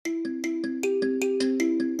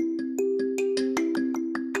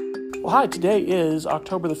Hi, today is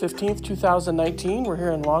October the 15th, 2019. We're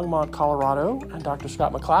here in Longmont, Colorado, and Dr.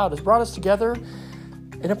 Scott McLeod has brought us together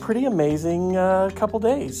in a pretty amazing couple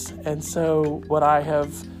days. And so what I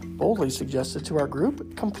have boldly suggested to our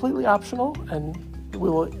group, completely optional, and we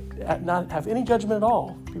will not have any judgment at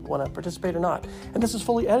all if people want to participate or not. And this is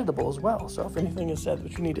fully editable as well. So if anything is said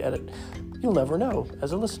that you need to edit, you'll never know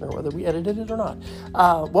as a listener whether we edited it or not.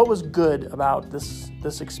 What was good about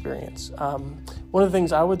this experience? One of the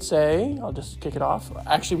things I would say, I'll just kick it off.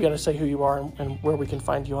 Actually, we got to say who you are and where we can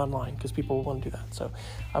find you online because people will want to do that. So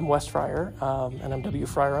I'm Wes Fryer, and I'm W.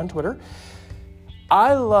 Fryer on Twitter.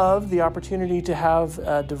 I love the opportunity to have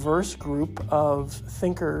a diverse group of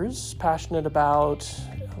thinkers passionate about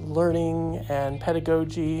learning and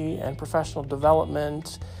pedagogy and professional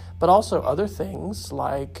development, but also other things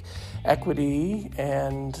like equity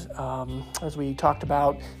and, as we talked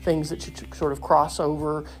about, things that should sort of cross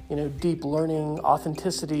over, deep learning,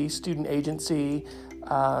 authenticity, student agency,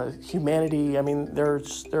 humanity. I mean, there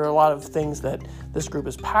are a lot of things that this group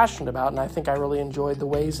is passionate about, and I think I really enjoyed the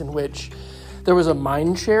ways in which there was a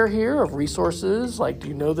mind share here of resources, like, do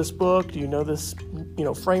you know this book? Do you know this,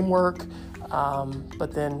 framework?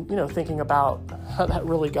 But then, thinking about how that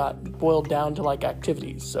really got boiled down to like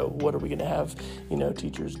activities. So what are we going to have,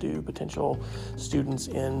 teachers do, potential students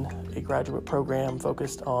in a graduate program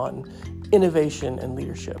focused on innovation and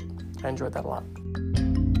leadership. I enjoyed that a lot.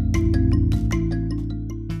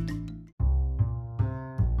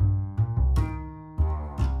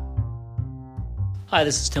 Hi,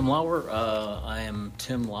 this is Tim Lauer. I am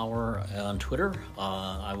Tim Lauer on Twitter.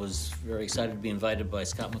 I was very excited to be invited by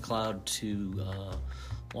Scott McLeod to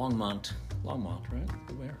Longmont, right?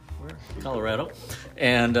 Where? Colorado.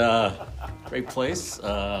 And great place,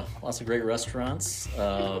 lots of great restaurants.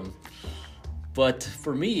 But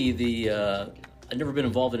for me, I'd never been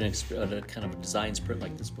involved in a kind of a design sprint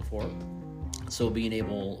like this before. So being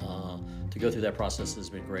able to go through that process has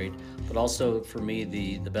been great. But also for me,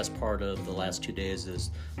 the best part of the last 2 days is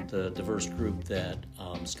the diverse group that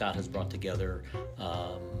Scott has brought together.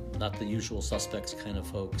 Not the usual suspects kind of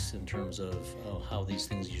folks in terms of how these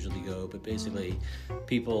things usually go, but basically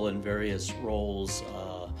people in various roles,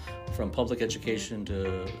 from public education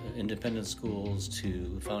to independent schools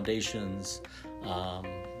to foundations,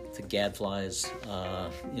 to gadflies,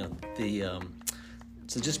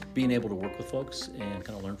 So just being able to work with folks and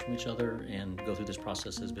kind of learn from each other and go through this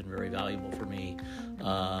process has been very valuable for me.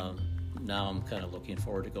 Now I'm kind of looking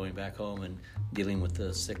forward to going back home and dealing with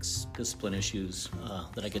the 6 discipline issues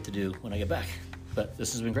that I get to do when I get back. But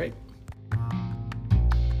this has been great.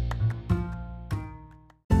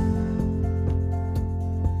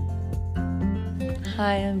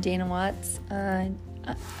 Hi, I'm Dana Watts.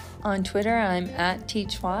 On Twitter, I'm at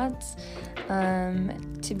Teach Watts.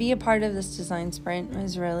 To be a part of this design sprint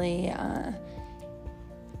was really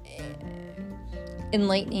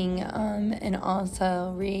enlightening and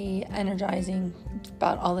also re-energizing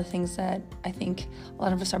about all the things that I think a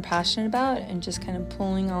lot of us are passionate about and just kind of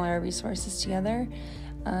pulling all our resources together.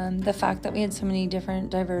 The fact that we had so many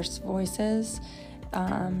different diverse voices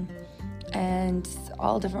and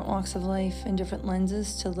all different walks of life and different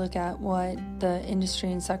lenses to look at what the industry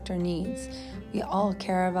and sector needs. We all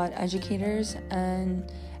care about educators and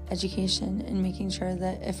education and making sure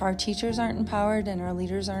that if our teachers aren't empowered and our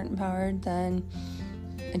leaders aren't empowered, then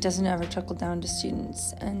it doesn't ever trickle down to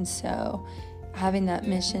students. And so having that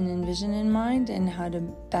mission and vision in mind and how to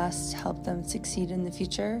best help them succeed in the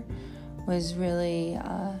future was really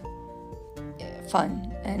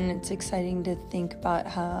fun, and it's exciting to think about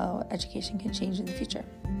how education can change in the future.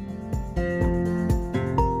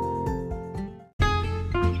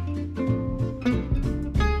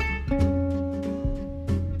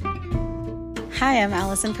 Hi, I'm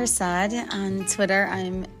Allison Prasad. On Twitter,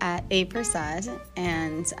 I'm at @aprasad,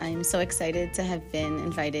 and I'm so excited to have been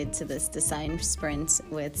invited to this design sprint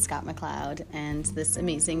with Scott McLeod and this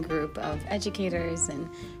amazing group of educators and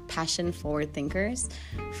passion-forward thinkers.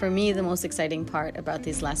 For me, the most exciting part about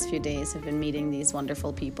these last few days have been meeting these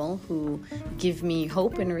wonderful people who give me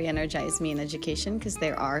hope and re-energize me in education, because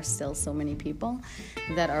there are still so many people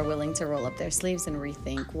that are willing to roll up their sleeves and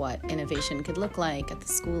rethink what innovation could look like at the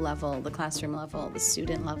school level, the classroom level, the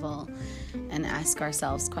student level, and ask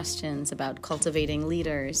ourselves questions about cultivating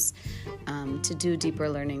leaders, to do deeper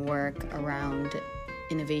learning work around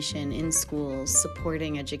innovation in schools,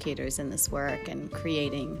 supporting educators in this work, and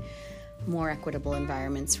creating more equitable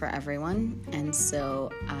environments for everyone. And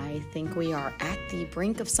so I think we are at the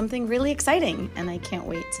brink of something really exciting, and I can't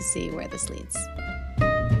wait to see where this leads.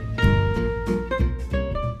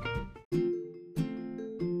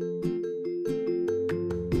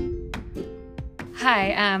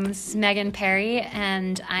 Hi, this is Megan Perry,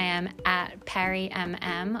 and I am at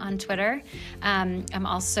ParryMM on Twitter. I'm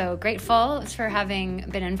also grateful for having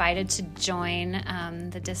been invited to join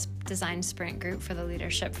the Design Sprint Group for the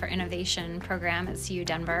Leadership for Innovation program at CU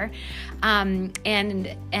Denver,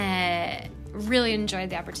 and really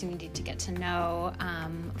enjoyed the opportunity to get to know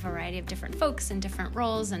a variety of different folks in different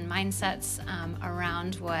roles and mindsets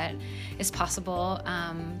around what is possible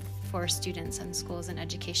for students and schools and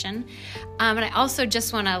education. And I also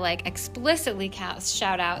just want to explicitly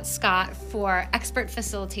shout out Scott for expert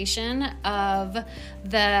facilitation of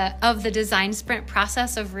the design sprint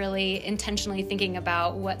process, of really intentionally thinking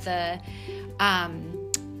about what the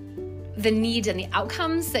needs and the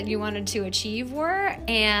outcomes that you wanted to achieve were,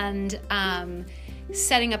 and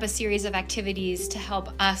setting up a series of activities to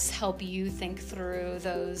help you think through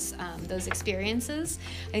those experiences.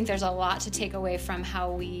 I think there's a lot to take away from how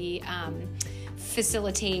we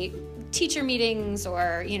facilitate teacher meetings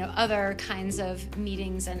or other kinds of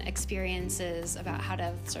meetings and experiences about how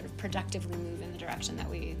to sort of productively move in the direction that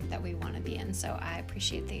we want to be in. So I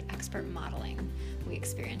appreciate the expert modeling we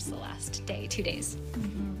experienced the last 2 days.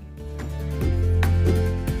 Mm-hmm.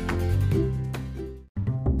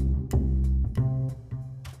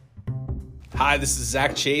 Hi, this is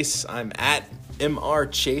Zach Chase. I'm at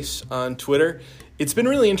MR Chase on Twitter. It's been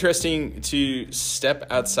really interesting to step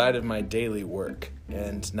outside of my daily work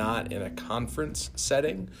and not in a conference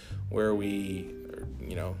setting where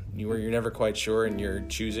you're never quite sure and you're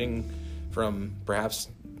choosing from perhaps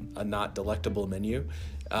a not delectable menu.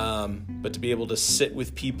 But to be able to sit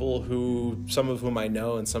with people some of whom I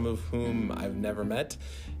know and some of whom I've never met,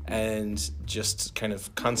 and just kind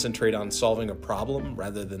of concentrate on solving a problem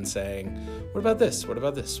rather than saying, what about this? What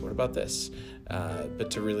about this? What about this? But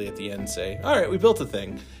to really at the end say, all right, we built a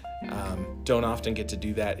thing. Don't often get to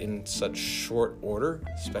do that in such short order,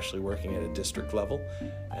 especially working at a district level.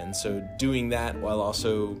 And so doing that while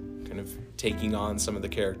also kind of taking on some of the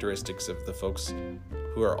characteristics of the folks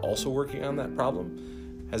who are also working on that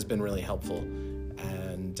problem has been really helpful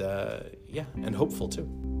and hopeful too.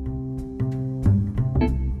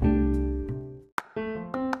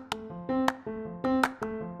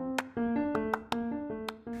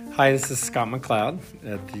 Hi, this is Scott McCloud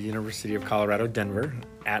at the University of Colorado, Denver,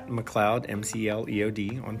 at McCloud,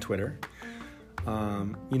 MCLEOD on Twitter.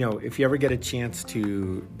 If you ever get a chance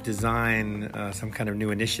to design some kind of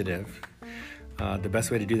new initiative, the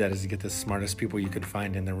best way to do that is to get the smartest people you could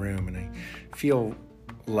find in the room. And I feel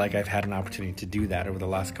like I've had an opportunity to do that over the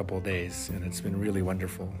last couple of days, and it's been really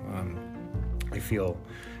wonderful. I feel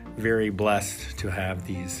very blessed to have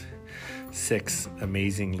these 6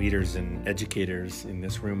 amazing leaders and educators in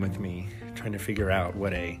this room with me, trying to figure out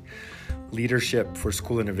what a leadership for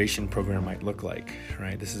school innovation program might look like,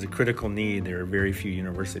 right? This is a critical need. There are very few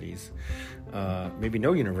universities, maybe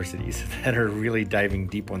no universities, that are really diving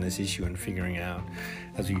deep on this issue and figuring out,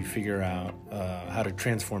 as we figure out how to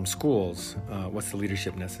transform schools, what's the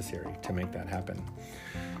leadership necessary to make that happen.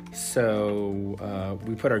 So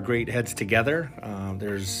we put our great heads together.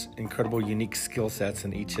 There's incredible unique skill sets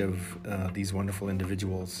in each of these wonderful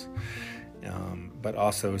individuals, but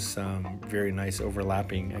also some very nice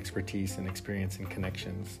overlapping expertise and experience and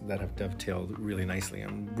connections that have dovetailed really nicely.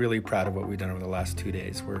 I'm really proud of what we've done over the last 2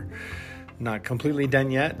 days. We're not completely done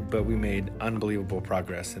yet, but we made unbelievable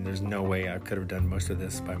progress, and there's no way I could have done most of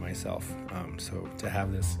this by myself. So to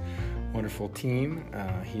have this wonderful team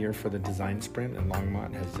here for the Design Sprint in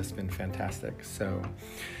Longmont has just been fantastic. So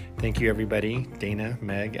thank you, everybody. Dana,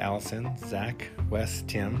 Meg, Allison, Zach, Wes,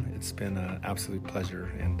 Tim. It's been an absolute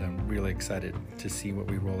pleasure, and I'm really excited to see what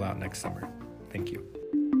we roll out next summer. Thank you.